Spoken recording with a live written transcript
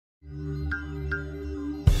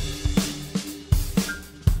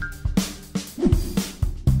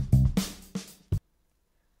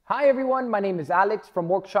Hi everyone, my name is Alex from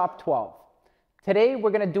Workshop 12. Today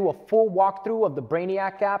we're going to do a full walkthrough of the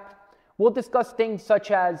Brainiac app. We'll discuss things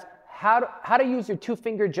such as how to use your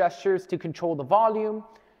two-finger gestures to control the volume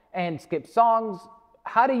and skip songs,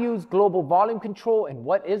 how to use global volume control and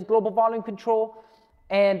what is global volume control,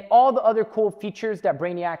 and all the other cool features that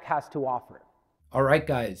Brainiac has to offer. All right,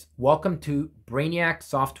 guys, welcome to Brainiac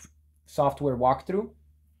software walkthrough.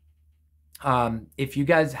 If you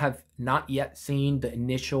guys have not yet seen the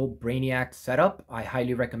initial Brainiac setup, I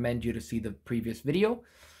highly recommend you to see the previous video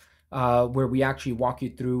where we actually walk you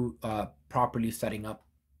through properly setting up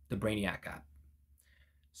the Brainiac app.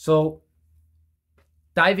 So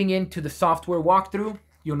diving into the software walkthrough,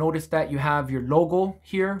 you'll notice that you have your logo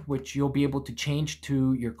here, which you'll be able to change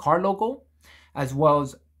to your car logo, as well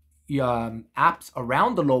as apps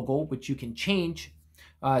around the logo, which you can change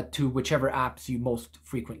to whichever apps you most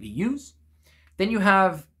frequently use. Then you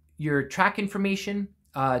have your track information.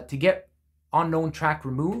 To get unknown track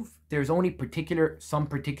removed, there's only some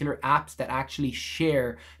particular apps that actually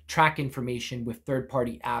share track information with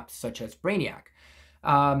third-party apps such as Brainiac.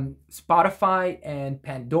 Spotify and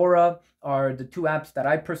Pandora are the two apps that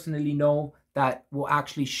I personally know that will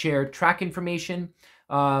actually share track information.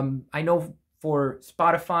 I know for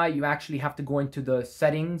Spotify, you actually have to go into the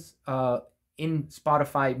settings in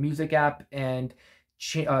Spotify Music app and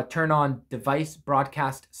turn on device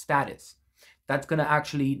broadcast status. That's going to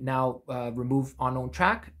actually now remove unknown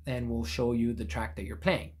track and will show you the track that you're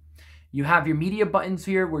playing. You have your media buttons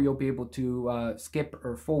here where you'll be able to skip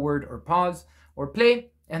or forward or pause or play.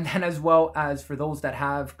 And then as well as for those that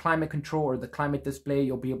have climate control or the climate display,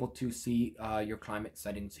 you'll be able to see your climate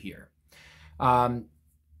settings here.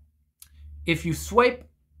 If you swipe,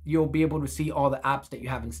 you'll be able to see all the apps that you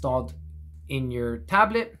have installed in your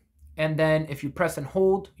tablet. And then if you press and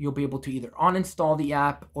hold, you'll be able to either uninstall the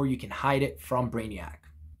app or you can hide it from Brainiac.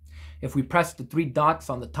 If we press the three dots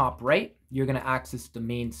on the top right, you're going to access the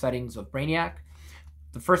main settings of Brainiac.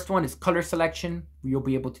 The first one is color selection. You'll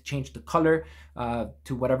be able to change the color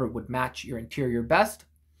to whatever would match your interior best.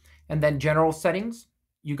 And then general settings,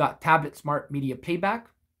 you got tablet smart media playback.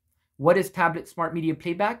 What is tablet smart media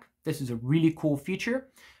playback? This is a really cool feature.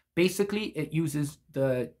 Basically, it uses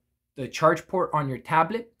the charge port on your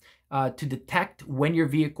tablet to detect when your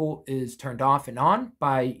vehicle is turned off and on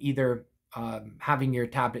by either having your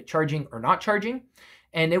tablet charging or not charging.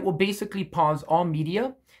 And it will basically pause all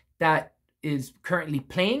media that is currently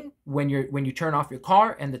playing when you turn off your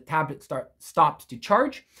car and the tablet stops to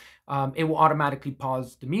charge. It will automatically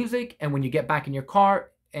pause the music, and when you get back in your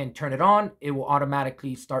car and turn it on, it will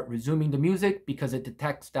automatically start resuming the music because it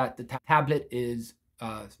detects that the tablet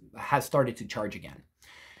has started to charge again.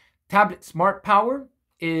 Tablet Smart Power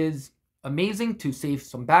is amazing to save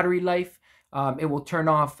some battery life. It will turn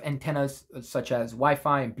off antennas such as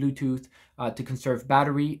Wi-Fi and Bluetooth to conserve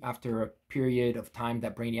battery after a period of time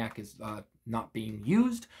that Brainiac is not being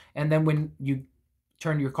used. And then when you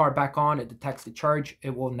turn your car back on, it detects the charge.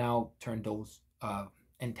 It will now turn those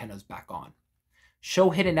antennas back on.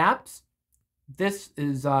 Show hidden apps. This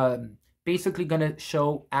is basically going to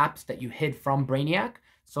show apps that you hid from Brainiac.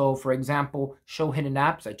 So for example, show hidden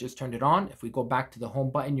apps, I just turned it on. If we go back to the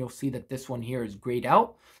home button, you'll see that this one here is grayed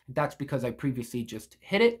out. That's because I previously just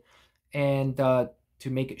hit it. And to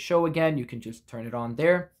make it show again, you can just turn it on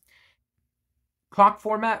there. Clock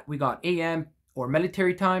format, we got AM or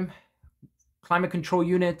military time. Climate control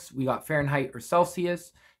units, we got Fahrenheit or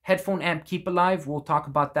Celsius. Headphone amp keep alive, we'll talk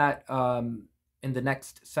about that in the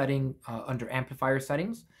next setting under amplifier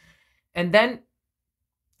settings. And then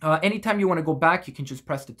anytime you want to go back, you can just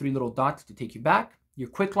press the three little dots to take you back. Your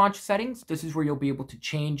quick launch settings, this is where you'll be able to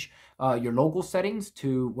change your logo settings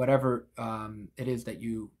to whatever it is that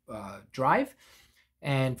you drive.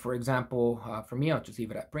 And for example, for me, I'll just leave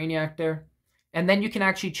it at Brainiac there. And then you can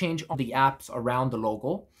actually change all the apps around the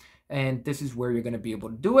logo. And this is where you're going to be able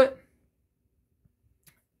to do it.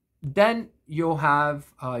 Then you'll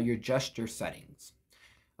have your gesture settings.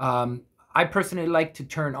 I personally like to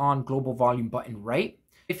turn on global volume button right.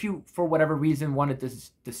 If you, for whatever reason, wanted to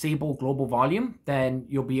disable global volume, then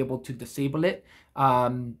you'll be able to disable it.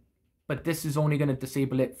 But this is only going to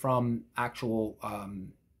disable it from actual,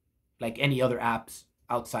 like any other apps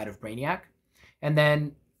outside of Brainiac. And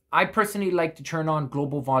then I personally like to turn on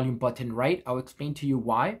global volume button right. I'll explain to you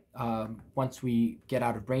why once we get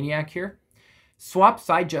out of Brainiac here. Swap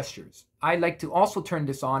side gestures. I like to also turn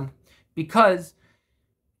this on because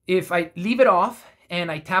if I leave it off and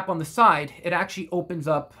I tap on the side, it actually opens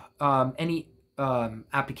up any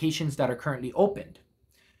applications that are currently opened.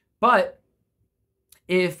 But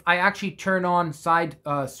if I actually turn on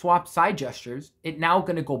swap side gestures, it's now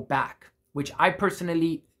going to go back, which I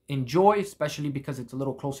personally enjoy, especially because it's a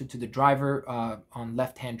little closer to the driver on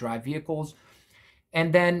left-hand drive vehicles.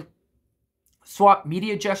 And then swap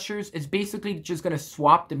media gestures is basically just going to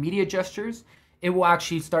swap the media gestures. It will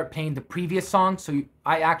actually start playing the previous song. So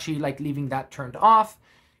I actually like leaving that turned off.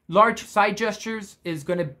 Large side gestures is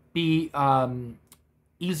going to be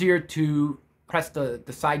easier to press the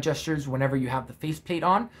side gestures whenever you have the faceplate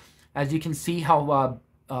on. As you can see how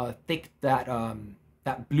thick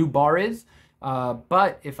that blue bar is.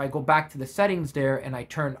 But if I go back to the settings there and I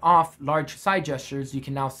turn off large side gestures, you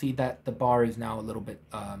can now see that the bar is now a little bit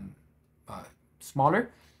smaller.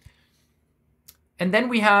 And then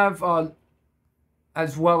we have,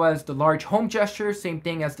 as well as the large home gesture, same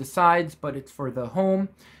thing as the sides, but it's for the home.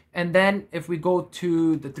 And then if we go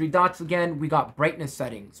to the three dots again, we got brightness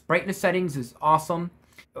settings. Brightness settings is awesome.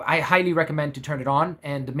 I highly recommend to turn it on.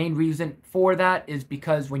 And the main reason for that is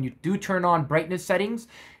because when you do turn on brightness settings,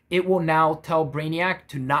 it will now tell Brainiac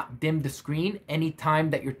to not dim the screen anytime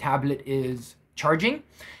that your tablet is charging.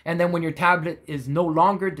 And then when your tablet is no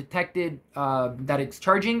longer detected that it's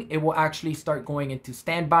charging, it will actually start going into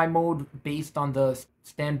standby mode based on the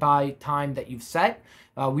standby time that you've set.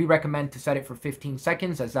 We recommend to set it for 15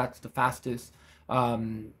 seconds as that's the fastest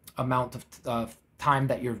amount of time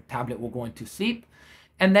that your tablet will go into sleep.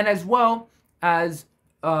 And then as well as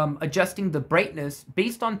adjusting the brightness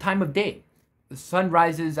based on time of day. The sun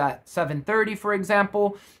rises at 7:30, for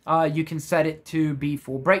example, you can set it to be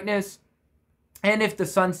full brightness. And if the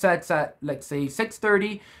sun sets at, let's say,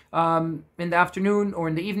 6:30 in the afternoon or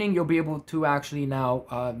in the evening, you'll be able to actually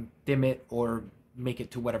now dim it or make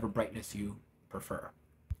it to whatever brightness you prefer.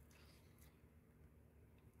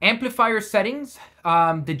 Amplifier settings,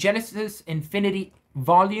 the Genesis Infinity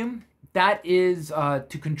volume, that is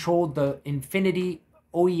to control the Infinity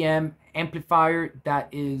OEM amplifier that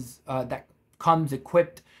is that comes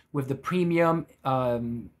equipped with the premium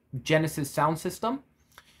Genesis sound system.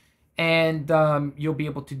 And you'll be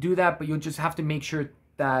able to do that, but you'll just have to make sure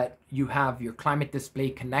that you have your climate display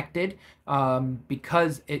connected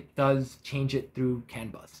because it does change it through CAN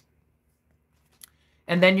bus.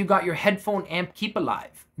 And then you got your headphone amp keep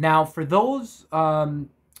alive. Now, for those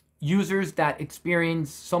users that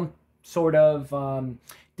experience some sort of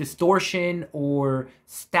distortion or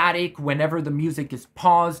static whenever the music is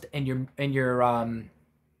paused and your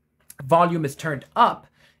volume is turned up,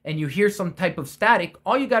 and you hear some type of static,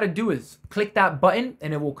 all you got to do is click that button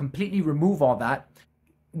and it will completely remove all that.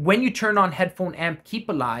 When you turn on headphone amp keep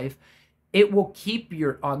alive, it will keep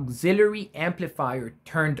your auxiliary amplifier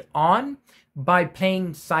turned on by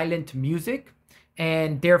playing silent music,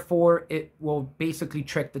 and therefore it will basically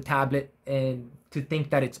trick the tablet and to think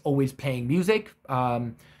that it's always playing music.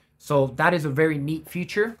 So that is a very neat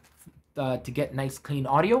feature to get nice clean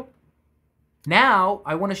audio. Now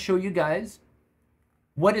I want to show you guys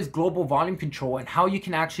what is global volume control and how you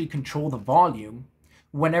can actually control the volume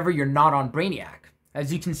whenever you're not on Brainiac.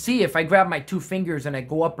 As you can see, if I grab my two fingers and I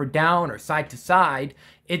go up or down or side to side,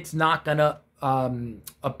 it's not gonna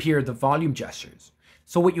appear the volume gestures.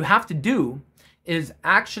 So what you have to do is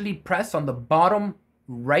actually press on the bottom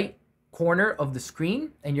right corner of the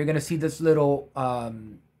screen, and you're gonna see this little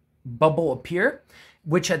bubble appear,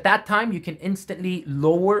 which at that time you can instantly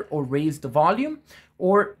lower or raise the volume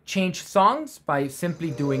or change songs by simply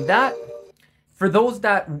doing that. For those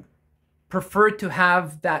that prefer to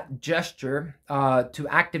have that gesture to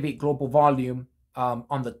activate global volume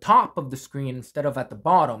on the top of the screen instead of at the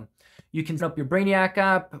bottom, you can set up your Brainiac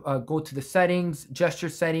app, go to the settings, gesture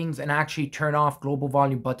settings, and actually turn off global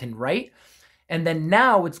volume button right. And then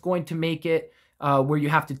now it's going to make it where you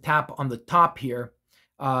have to tap on the top here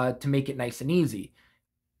to make it nice and easy.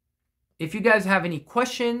 If you guys have any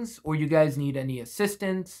questions or you guys need any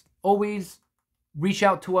assistance, always reach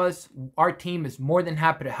out to us. Our team is more than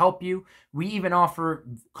happy to help you. We even offer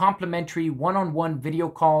complimentary one-on-one video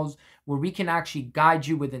calls where we can actually guide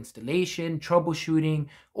you with installation, troubleshooting,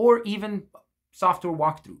 or even software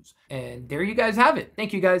walkthroughs. And there you guys have it.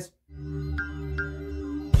 Thank you guys.